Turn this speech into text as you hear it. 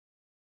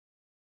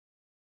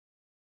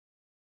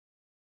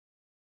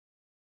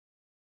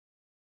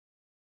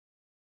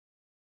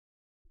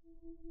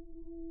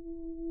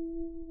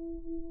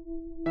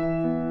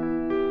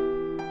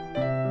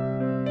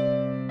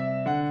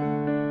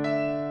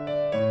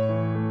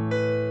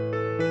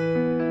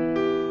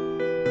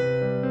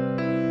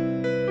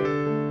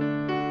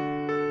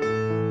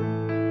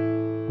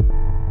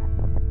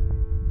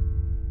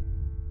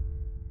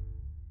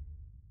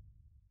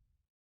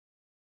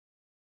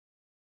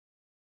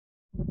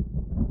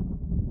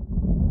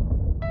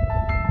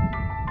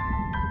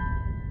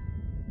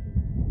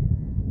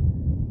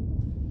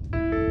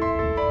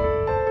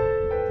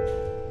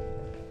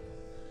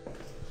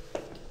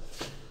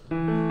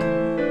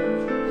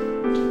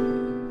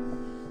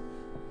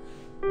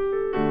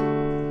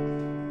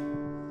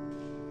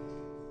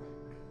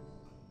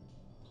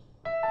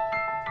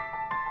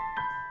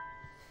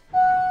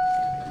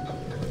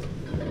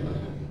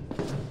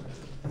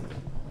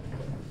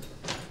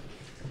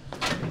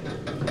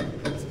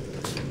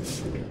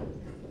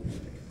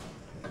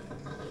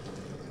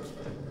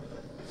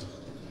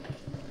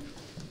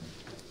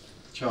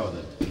Ciao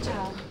Adele.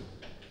 Ciao.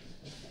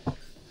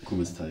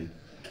 Come stai?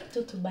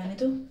 Tutto bene,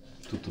 tu?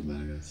 Tutto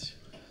bene, grazie.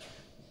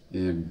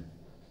 E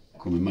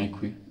come mai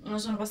qui? Non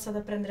sono passata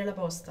a prendere la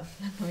posta,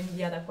 l'hanno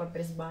inviata qua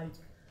per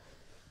sbaglio.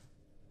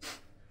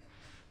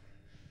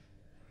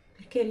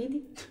 Perché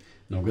ridi?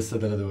 No, questa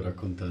te la devo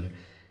raccontare.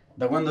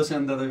 Da quando sei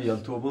andata via al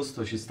tuo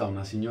posto ci sta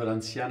una signora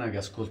anziana che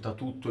ascolta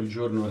tutto il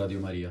giorno Radio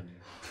Maria.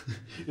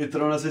 E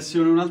tra una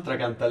sessione e un'altra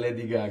canta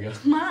Lady Gaga.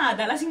 Ma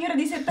Ada, la signora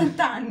di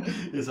 70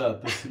 anni!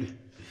 Esatto, sì.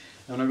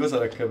 È una cosa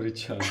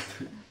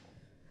raccapricciante.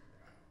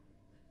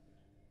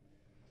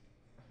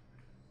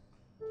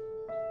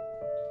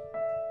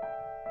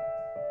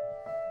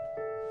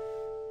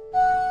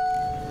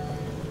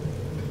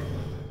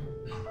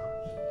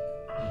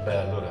 Beh,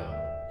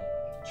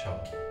 allora,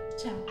 ciao.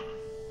 Ciao.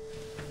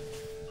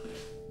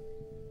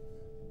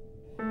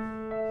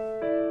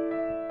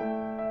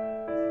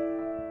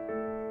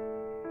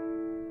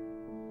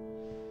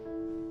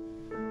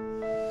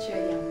 Ci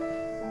vediamo.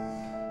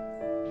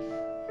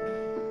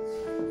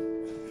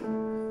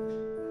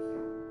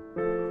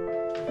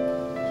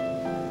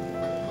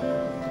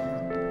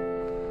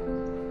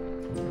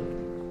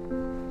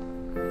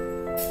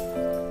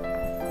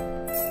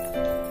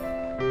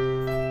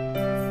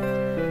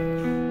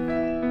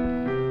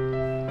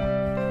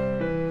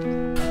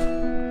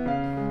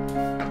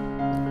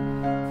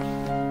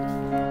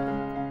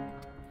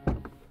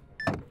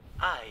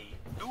 Hai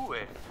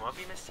 2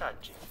 nuovi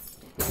messaggi.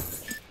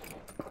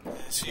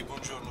 Sì,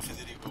 buongiorno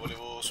Federico,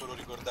 volevo solo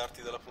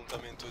ricordarti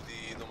dell'appuntamento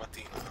di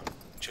domattina.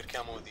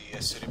 Cerchiamo di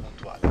essere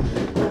puntuali.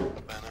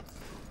 Va bene?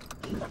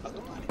 A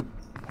domani.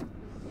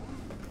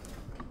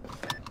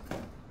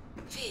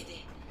 Fede,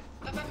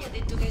 papà mi ha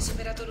detto che hai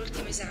superato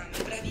l'ultimo esame,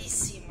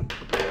 bravissimo.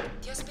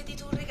 Ti ho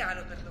spedito un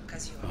regalo per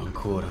l'occasione.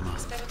 Ancora, ma...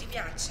 Spero ti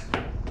piaccia.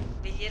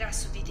 Veglierà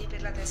su di te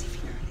per la tesi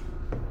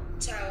finale.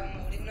 Ciao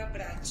amore, un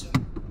abbraccio.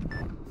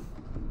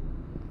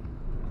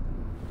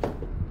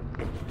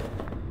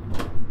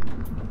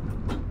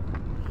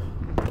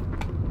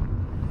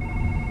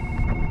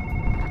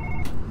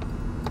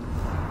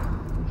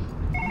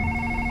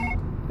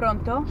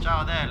 Pronto? Ciao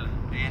Adele,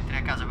 rientri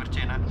a casa per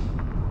cena?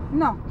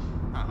 No,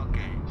 Ah, ok.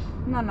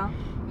 no. No.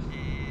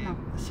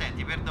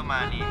 Senti, per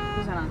domani...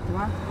 Scusa un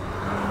attimo,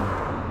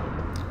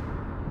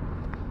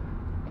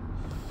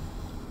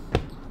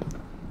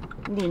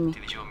 Dimmi. Ti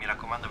dicevo, mi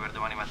raccomando per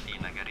domani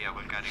mattina che arriva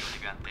quel carico di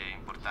piante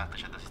importante,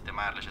 c'è da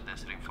sistemarle, c'è da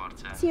essere in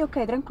forza. Sì,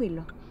 ok,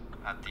 tranquillo.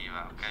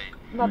 Attiva,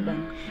 ok? Va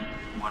bene.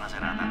 Buona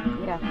serata.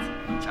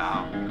 Grazie.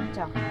 Ciao.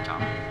 Ciao. Ciao.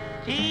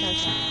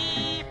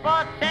 T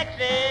for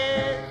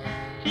Texas,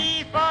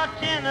 T for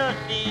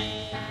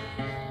Tennessee.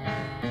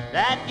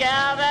 That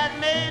gal that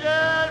made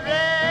a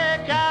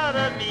wreck out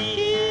of me.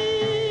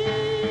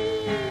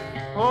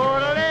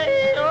 Ole,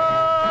 ole,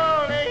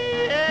 ole.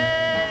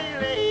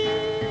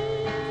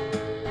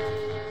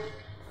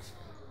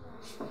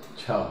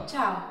 Ciao.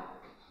 Ciao.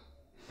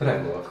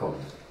 Prego,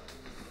 accomoda.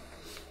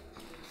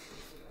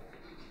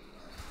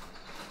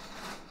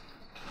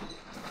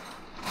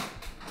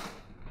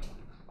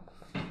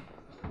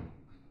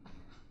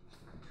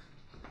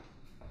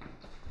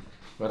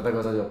 Guarda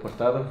cosa ti ho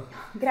portato.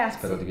 Grazie.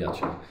 Spero ti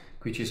piaccia.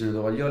 Qui ci sono i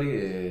tovaglioli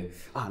e...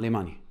 Ah, le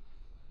mani.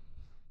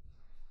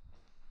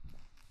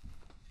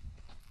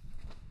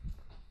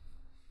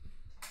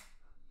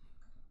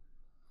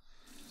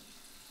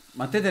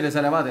 Ma te le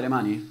sei lavate le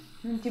mani?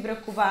 Non ti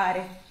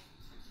preoccupare.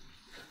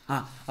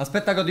 Ah,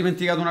 aspetta che ho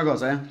dimenticato una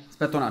cosa, eh.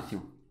 Aspetta un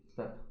attimo.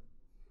 Aspetta.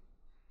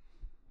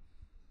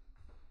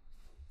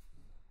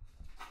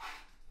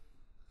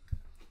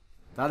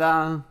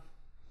 Ta-da!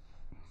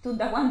 Tu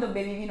da quando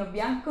bevi vino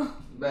bianco?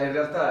 Beh, in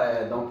realtà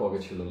è da un po' che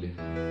ce l'ho lì.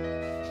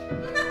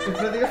 E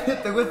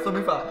praticamente questo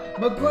mi fa: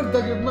 ma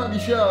guarda che mani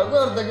c'ha,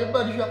 guarda che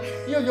mani c'ha.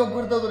 Io gli ho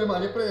guardato le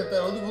mani e praticamente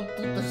erano tipo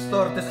tutte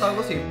storte, stava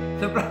così.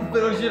 Sembrava un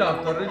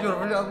velociraptor, giuro,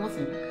 faceva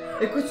così.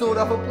 E questo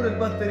voleva fare pure il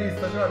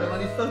batterista, cioè le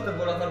mani storte e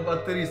voleva fare il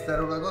batterista,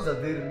 era una cosa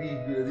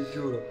terribile, ti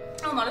giuro.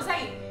 Oh, ma lo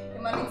sai che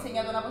mi hanno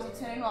insegnato una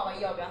posizione nuova,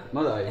 yoga?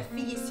 Ma dai. È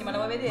fighissima, la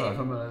vuoi vedere?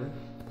 Fammela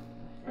vedere.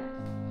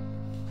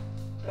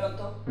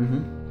 Pronto?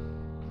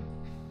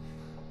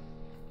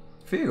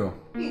 Figo.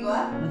 Figo,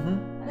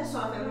 eh? Adesso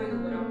la fai pure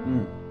tu però.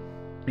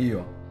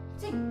 Io?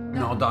 Sì.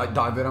 No, dai,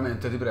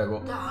 veramente, ti prego.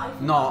 Dai,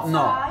 No,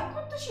 no. dai,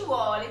 quanto ci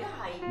vuole,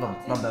 dai.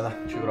 Vabbè, dai,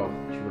 ci provo,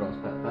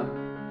 aspetta,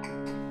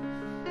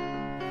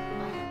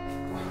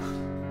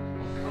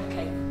 Ok.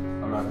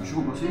 Allora,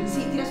 giù così.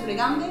 Sì, tira sulle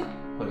gambe.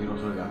 Poi tiro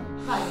sulle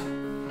gambe. Vai.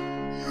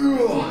 Sì,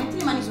 metti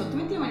le mani sotto,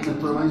 Metto le mani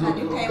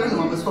sotto. Ok,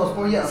 Ma mi sto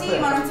spogliando. sì,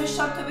 ma non sei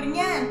sciolto per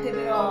niente,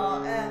 però.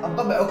 Ah,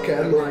 vabbè, ok,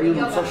 allora io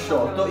non so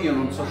sciolto,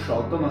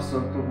 ma sto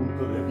al tuo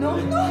punto debole. No.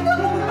 Dai, no.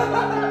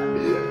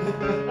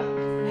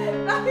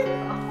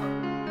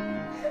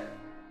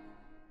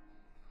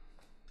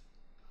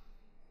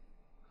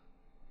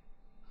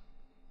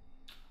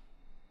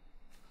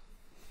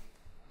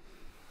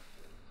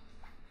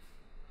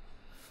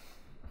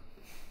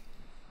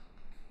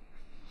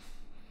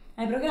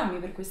 Hai programmi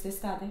per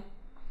quest'estate?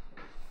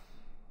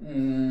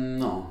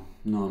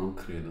 No, non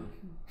credo.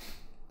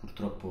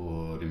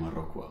 Purtroppo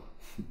rimarrò qua.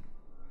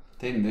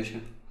 Te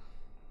invece?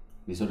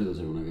 Di solito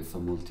sei una che fa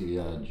molti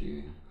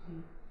viaggi.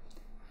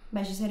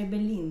 Beh, ci sarebbe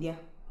l'India.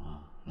 Ah,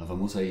 la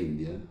famosa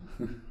India?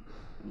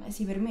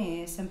 Sì, per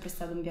me è sempre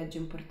stato un viaggio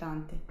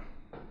importante.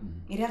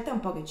 In realtà è un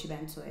po' che ci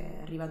penso, è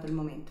arrivato il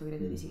momento,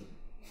 credo di sì.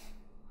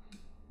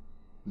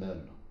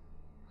 Bello.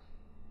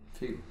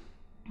 Figo.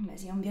 Beh,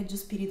 sì, è un viaggio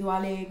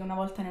spirituale che una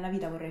volta nella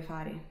vita vorrei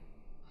fare.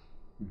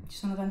 Ci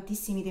sono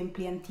tantissimi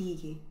templi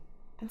antichi.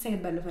 Pensa che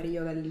bello fare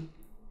yoga lì,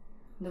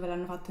 dove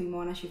l'hanno fatto i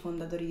monaci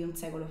fondatori di un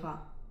secolo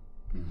fa.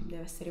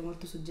 Deve essere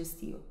molto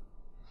suggestivo.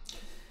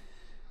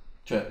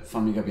 Cioè,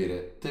 fammi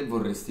capire, te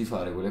vorresti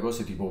fare quelle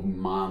cose tipo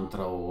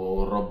mantra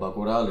o roba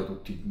corale,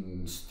 tutti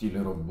in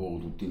stile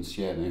robot, tutti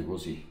insieme,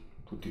 così,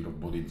 tutti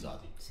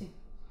robotizzati? Sì.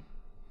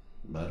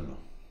 Bello.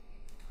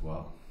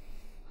 Wow.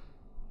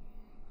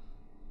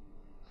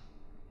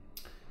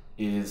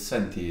 E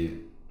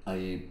senti,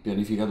 hai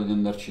pianificato di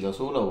andarci da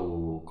sola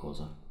o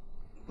cosa?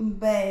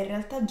 Beh, in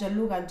realtà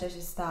Gianluca già c'è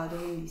stato,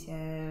 quindi si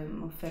è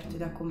offerto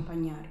di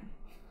accompagnarmi.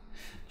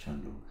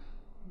 Gianluca.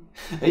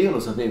 E io lo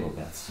sapevo,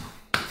 cazzo.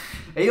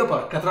 E io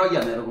porca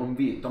troia ne ero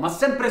convinto. Ma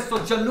sempre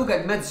sto Gianluca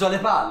in mezzo alle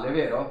palle,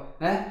 vero?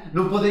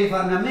 Non potevi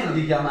farne a meno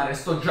di chiamare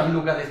sto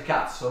Gianluca del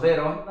cazzo,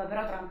 vero? Vabbè,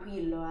 però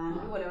tranquillo,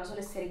 lui voleva solo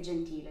essere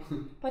gentile.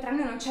 Poi tra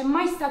noi non c'è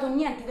mai stato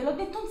niente, te l'ho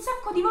detto un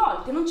sacco di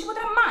volte, non ci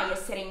potrà mai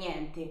essere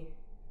niente.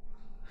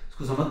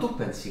 Scusa, ma tu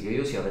pensi che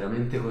io sia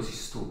veramente così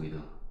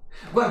stupido?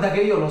 Guarda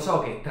che io lo so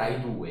che tra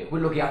i due,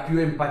 quello che ha più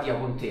empatia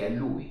con te è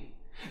lui.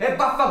 E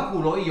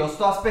vaffanculo, io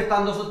sto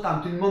aspettando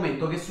soltanto il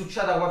momento che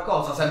succeda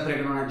qualcosa, sempre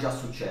che non è già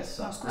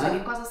successa. No, scusa,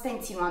 che cosa stai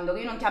insinuando? Che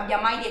io non ti abbia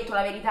mai detto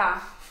la verità?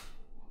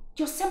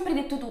 Ti ho sempre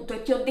detto tutto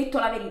e ti ho detto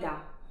la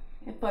verità.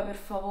 E poi per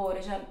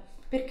favore, cioè,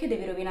 perché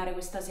devi rovinare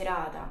questa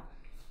serata?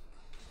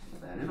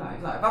 Va bene,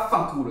 vai,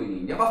 vaffanculo in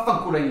India,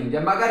 e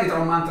magari tra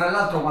un mantra e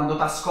l'altro quando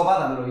t'ha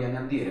scopata me lo vieni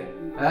a dire,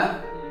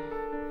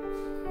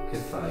 Che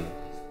fai?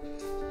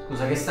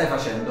 Scusa, che stai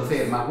facendo?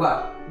 Ferma,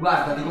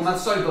 guardati come al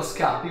solito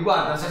scappi,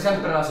 guarda, sei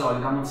sempre la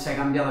solita, non sei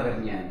cambiata per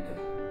niente.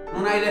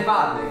 Non hai le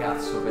palle,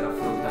 cazzo, per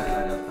affrontare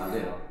la realtà,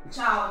 vero?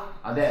 Ciao.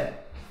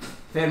 Adele,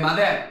 ferma,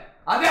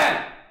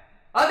 Adele!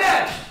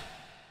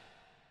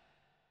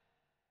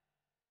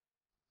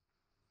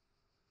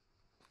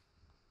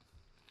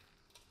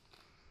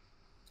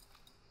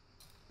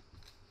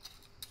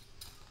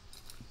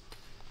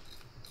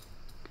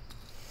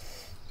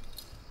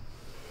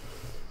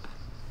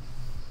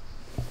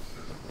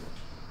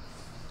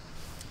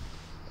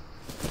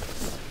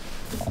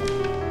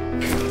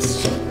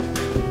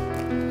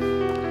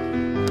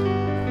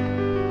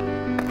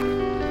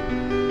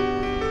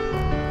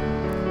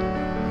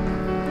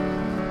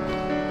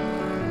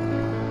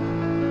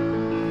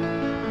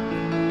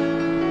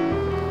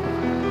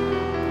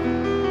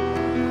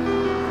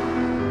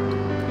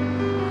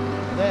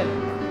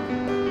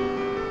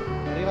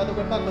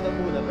 quel pacco da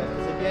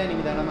Budapest, se vieni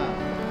mi dai una mano.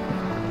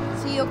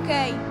 Sì,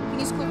 ok,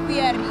 finisco qui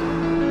e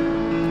arrivo.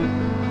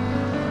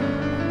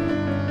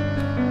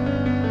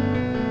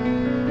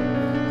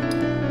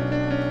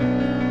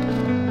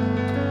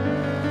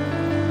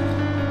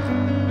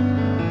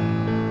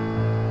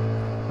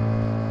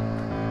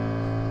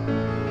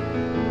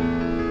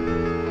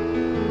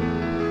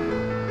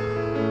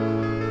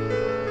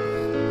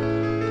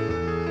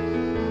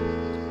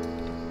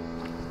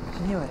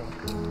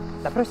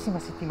 La prossima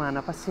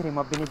settimana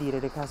passeremo a benedire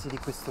le case di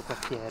questo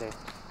quartiere.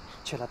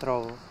 Ce la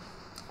trovo?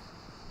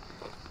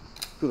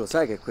 Tu lo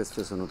sai che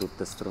queste sono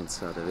tutte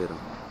stronzate, vero?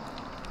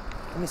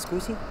 Come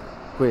scusi?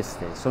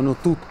 Queste sono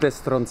tutte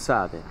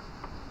stronzate.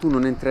 Tu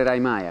non entrerai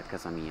mai a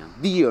casa mia.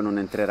 Dio non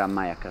entrerà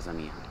mai a casa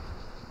mia.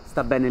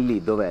 Sta bene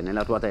lì, dov'è?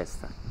 Nella tua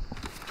testa.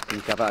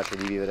 Incapace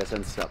di vivere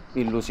senza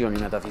illusioni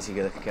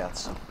metafisiche del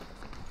cazzo.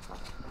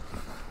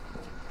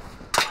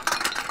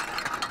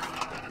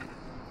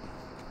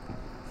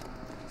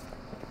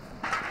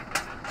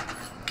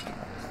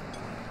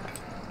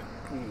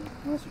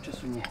 Non è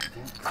successo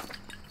niente,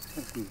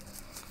 Tranquillo.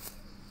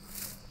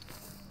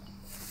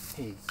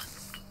 Ehi.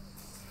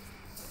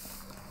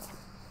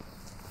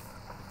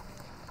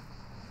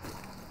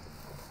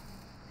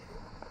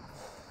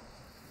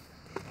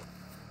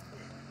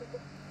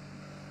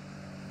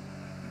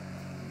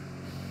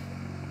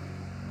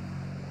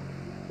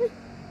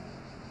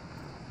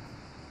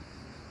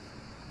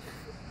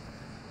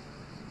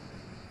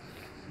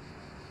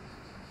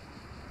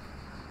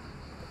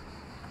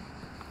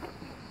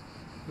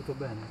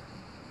 Tutto bene?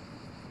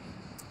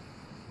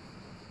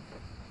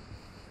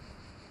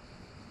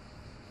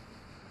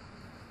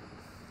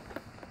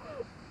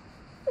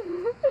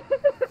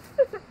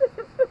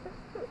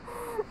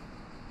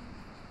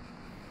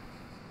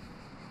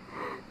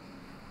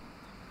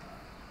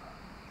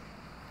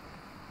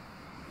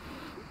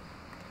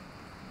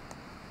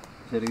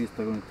 Si è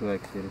rivista con il tuo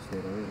ex ieri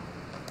sera, vero?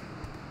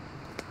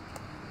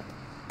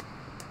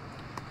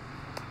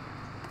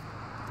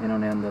 E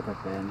non è andata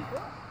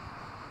bene.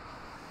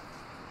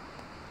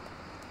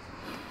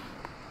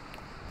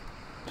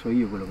 So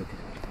io quello che ti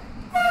devo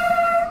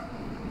fare.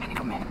 Vieni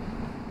con me.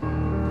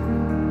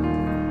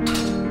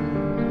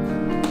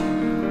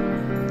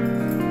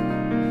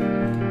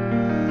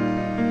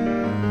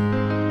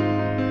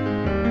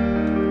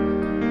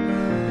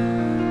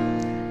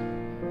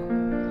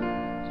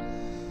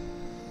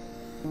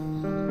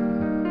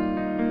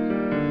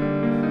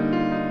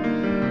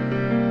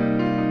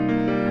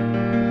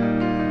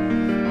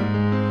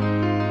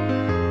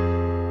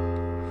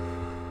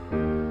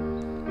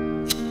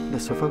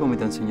 Adesso fa come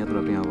ti ho insegnato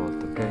la prima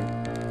volta,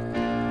 ok?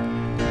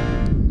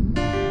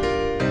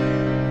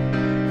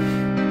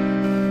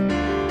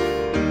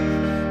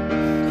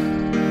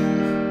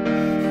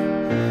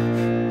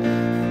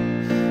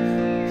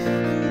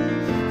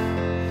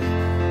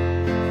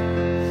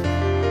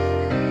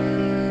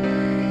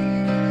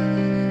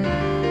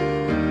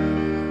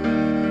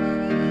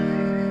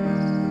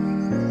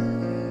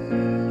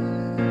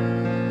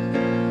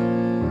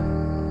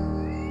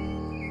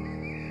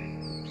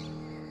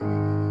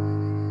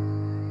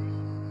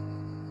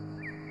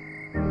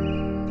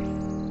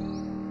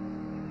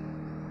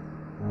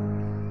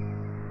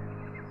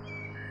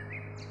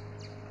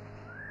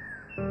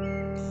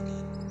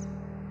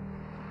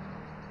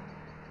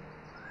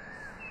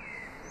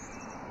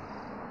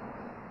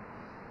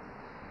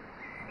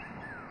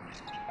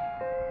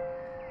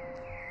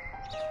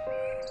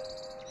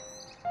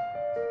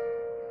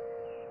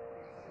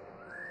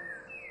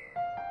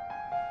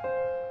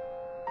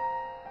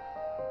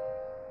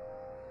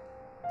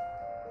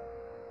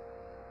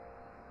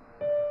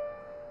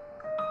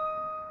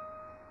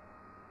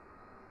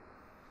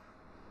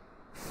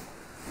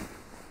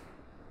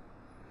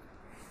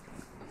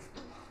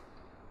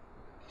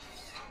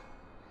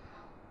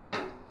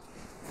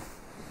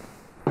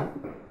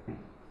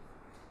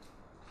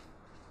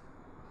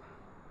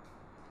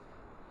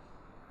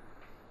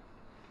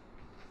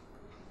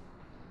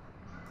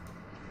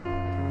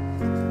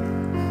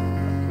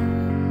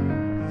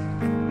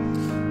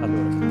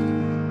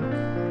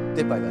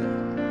 Te paga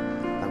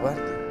lei, la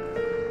guardi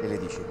e le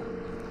dici: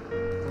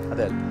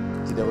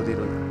 Adele, ti devo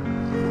dire molto.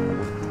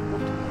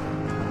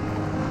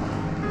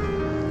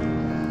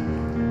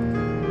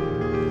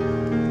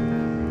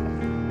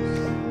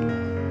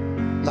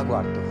 La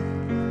guardo,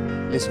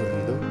 le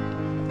sorrido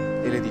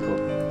e le dico: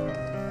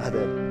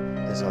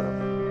 Adele, tesoro,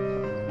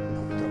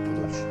 non troppo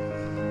dolce.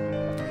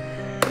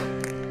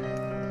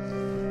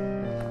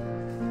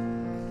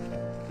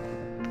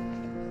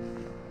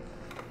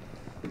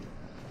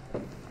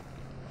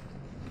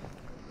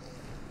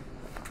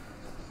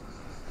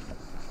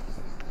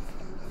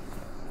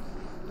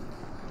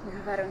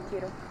 Fare un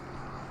tiro.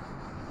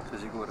 Sei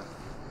sicura?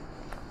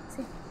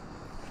 Sì.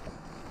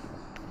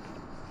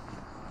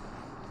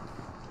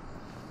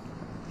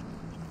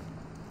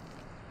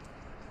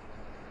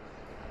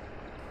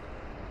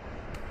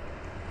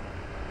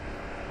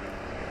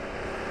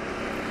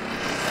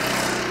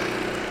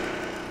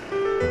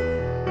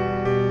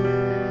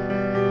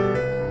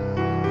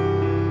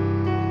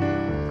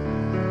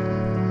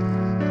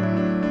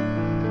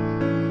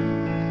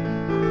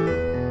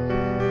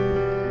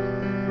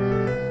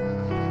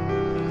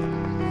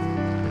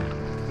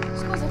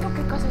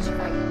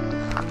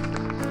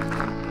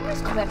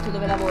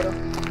 Dove lavoro?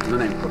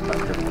 Non è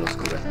importante come l'ho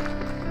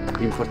scoperto.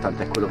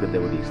 L'importante è quello che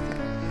devo dirti.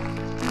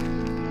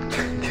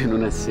 Che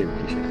non è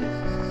semplice.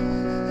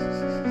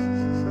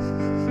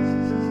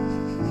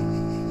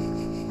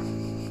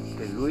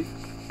 E lui?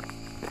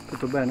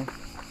 Tutto bene?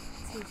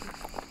 Sì, sì.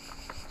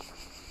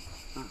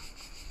 Ah.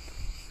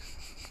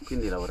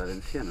 Quindi lavorate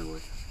insieme voi?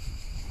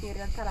 Sì, in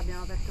realtà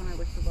l'abbiamo aperto noi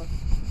questo posto.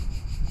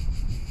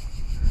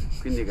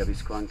 Quindi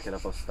capisco anche la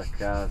posta a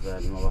casa,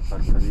 il nuovo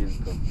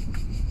appartamento.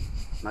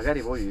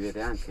 Magari voi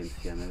vivete anche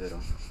insieme, vero?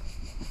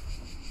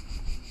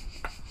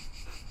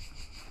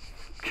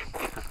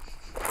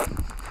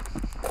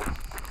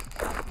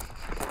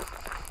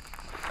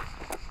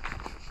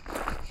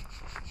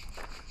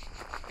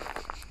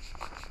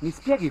 Mi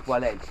spieghi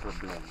qual è il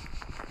problema?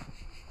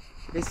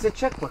 E se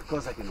c'è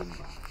qualcosa che non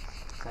va,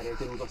 sarei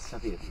tenuto a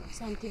saperlo.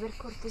 Senti, per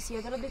cortesia,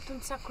 te l'ho detto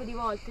un sacco di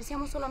volte,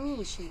 siamo solo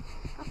amici.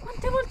 Ma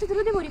quante volte te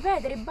lo devo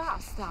ripetere?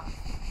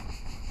 Basta!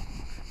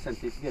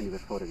 Senti, vieni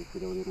per favore che ti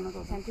devo dire una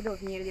cosa. Senti, devo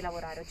finire di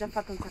lavorare, ho già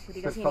fatto un sacco di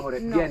casini. Per favore,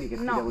 vieni che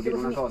ti devo dire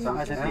una cosa.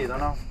 Hai sentito,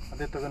 no? Ha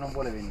detto che non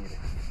vuole venire.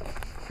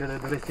 Credo che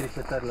dovresti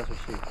rispettare la sua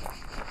scelta.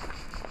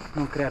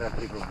 Non creare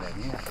altri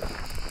problemi,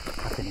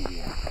 Vattene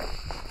via.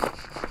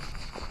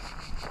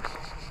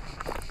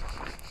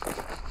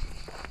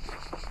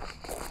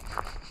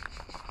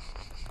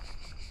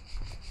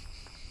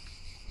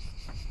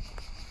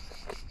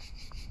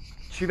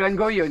 Ci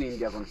vengo io in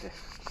India con te.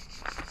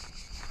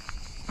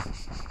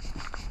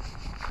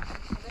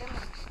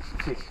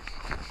 Sì.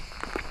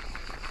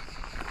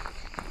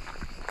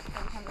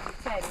 Stai dicendo sul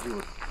serio?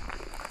 Giuro.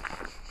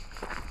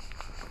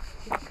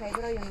 Ok,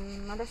 però io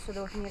adesso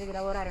devo finire di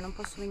lavorare, non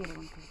posso venire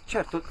con te.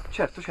 Certo,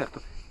 certo,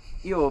 certo.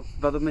 Io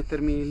vado a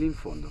mettermi lì in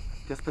fondo.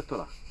 Ti aspetto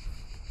là.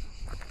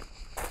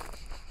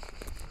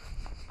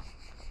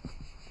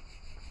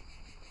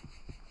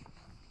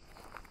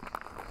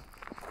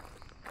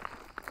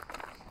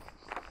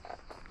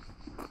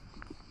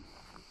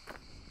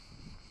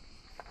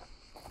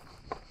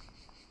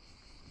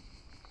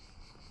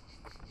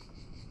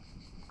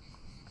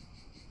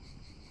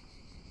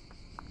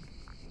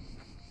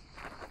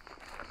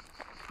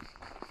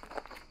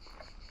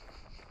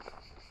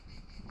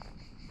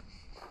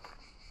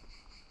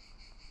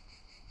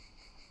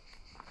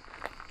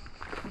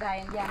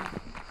 Dai, andiamo.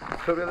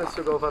 Proprio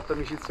adesso che ho fatto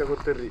amicizia con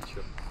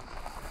Terriccio.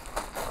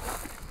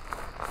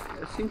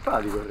 È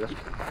simpatico in realtà.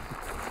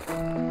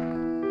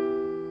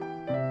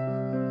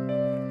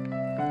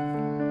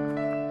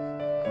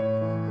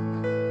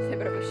 Sei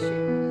proprio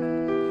scemo.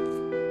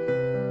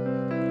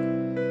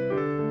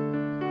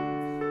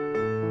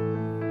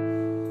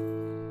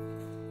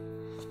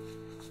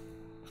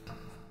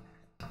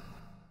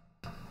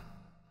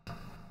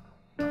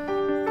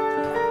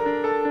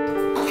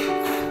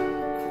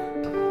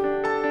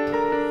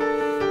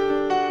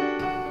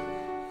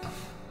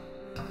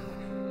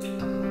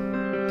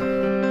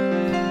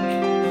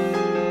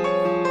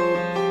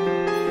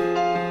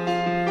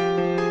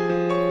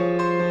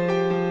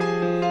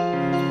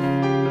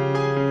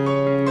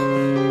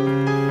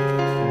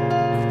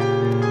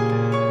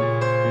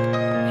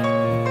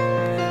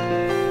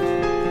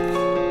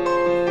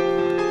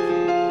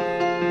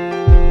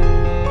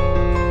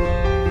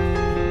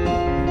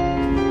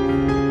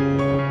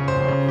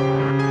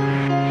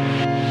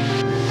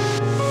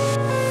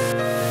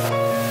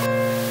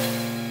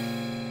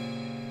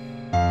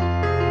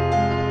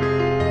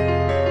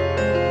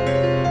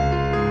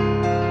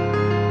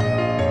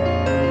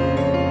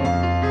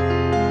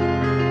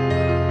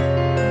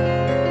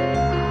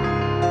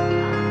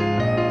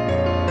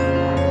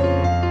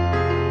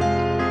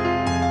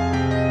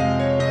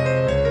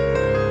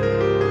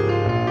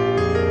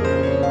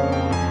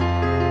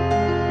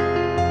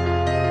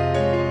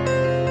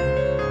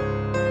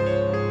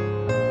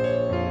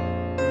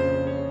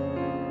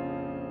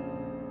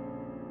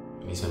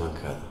 Mi sei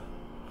mancata.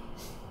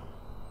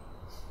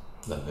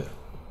 Davvero.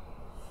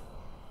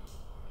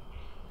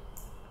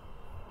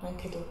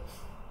 Anche tu.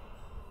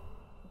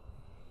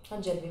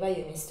 Oggi al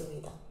vivaio mi hai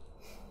stupita.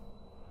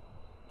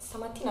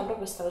 Stamattina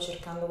proprio stavo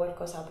cercando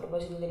qualcosa a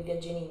proposito del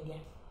viaggio in India.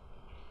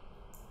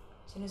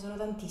 Ce ne sono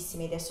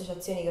tantissime di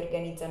associazioni che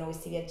organizzano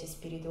questi viaggi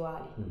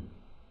spirituali.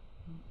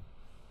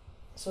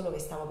 Solo che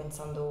stavo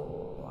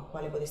pensando a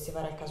quale potesse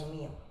fare al caso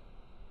mio.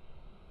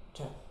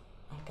 Cioè,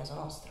 al caso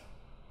nostro.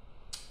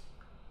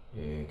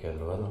 E che hai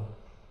trovato?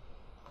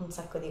 Un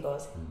sacco di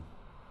cose.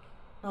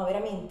 No,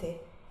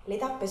 veramente, le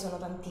tappe sono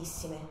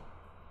tantissime.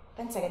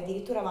 Pensa che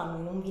addirittura vanno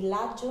in un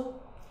villaggio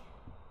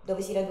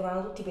dove si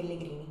radunano tutti i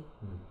pellegrini.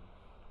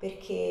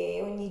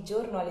 Perché ogni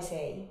giorno alle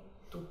 6,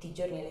 tutti i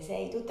giorni alle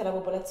 6, tutta la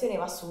popolazione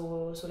va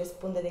sulle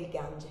sponde del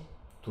Gange.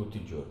 Tutti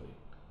i giorni?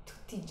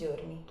 Tutti i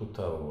giorni.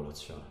 Tutta la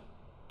popolazione?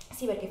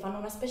 Sì, perché fanno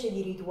una specie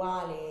di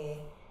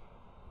rituale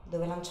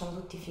dove lanciano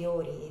tutti i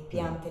fiori e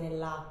piante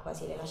nell'acqua,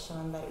 si le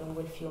lasciano andare lungo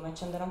il fiume,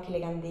 accendono anche le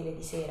candele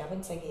di sera.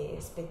 Pensa che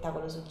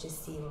spettacolo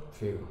suggestivo.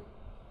 Figo.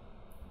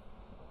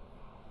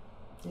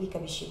 Lì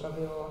capisci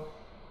proprio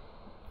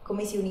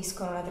come si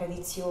uniscono la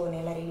tradizione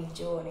e la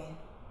religione,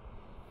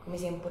 come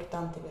sia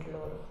importante per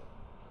loro.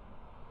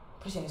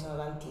 Poi ce ne sono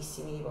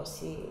tantissimi di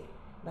posti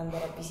da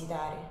andare a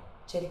visitare.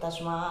 C'è il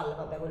Taj Mahal,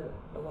 vabbè, quello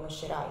lo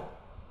conoscerai,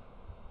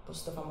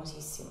 posto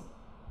famosissimo.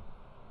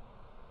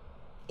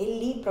 E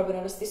lì, proprio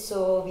nello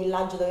stesso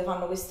villaggio dove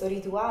fanno questo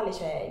rituale,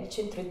 c'è il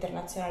centro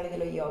internazionale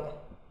dello yoga.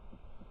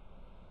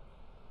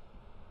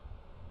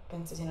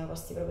 Penso siano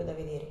posti proprio da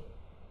vedere.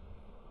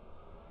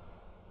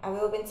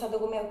 Avevo pensato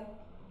come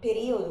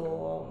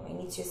periodo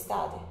inizio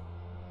estate,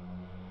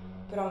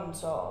 però non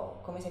so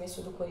come sei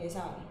messo tu con gli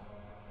esami.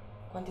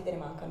 Quanti te ne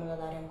mancano da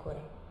dare ancora?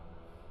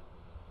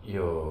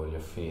 Io li ho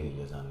finiti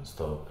gli esami,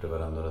 sto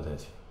preparando la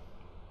tesi.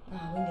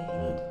 Ah, quindi hai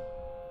finito?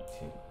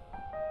 Sì.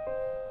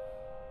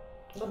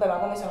 Vabbè, ma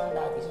come sono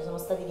andati? Cioè, sono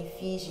stati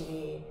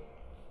difficili,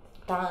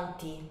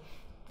 tanti.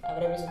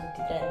 Avrei preso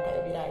tutti 30,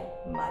 capirai?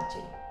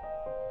 Immagini.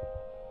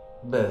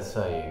 Beh,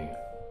 sai,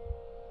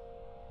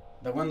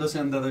 Da quando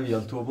sei andata via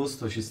al tuo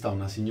posto ci sta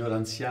una signora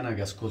anziana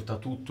che ascolta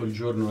tutto il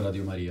giorno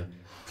Radio Maria.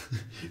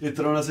 E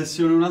tra una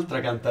sessione e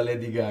un'altra canta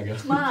Lady Gaga.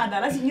 Mada,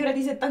 la signora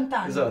di 70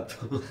 anni.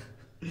 Esatto.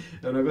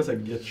 È una cosa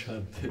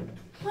agghiacciante.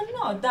 Ma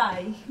no,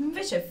 dai,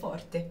 invece è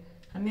forte.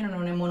 Almeno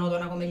non è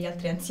monotona come gli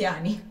altri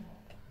anziani.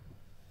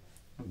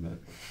 Vabbè.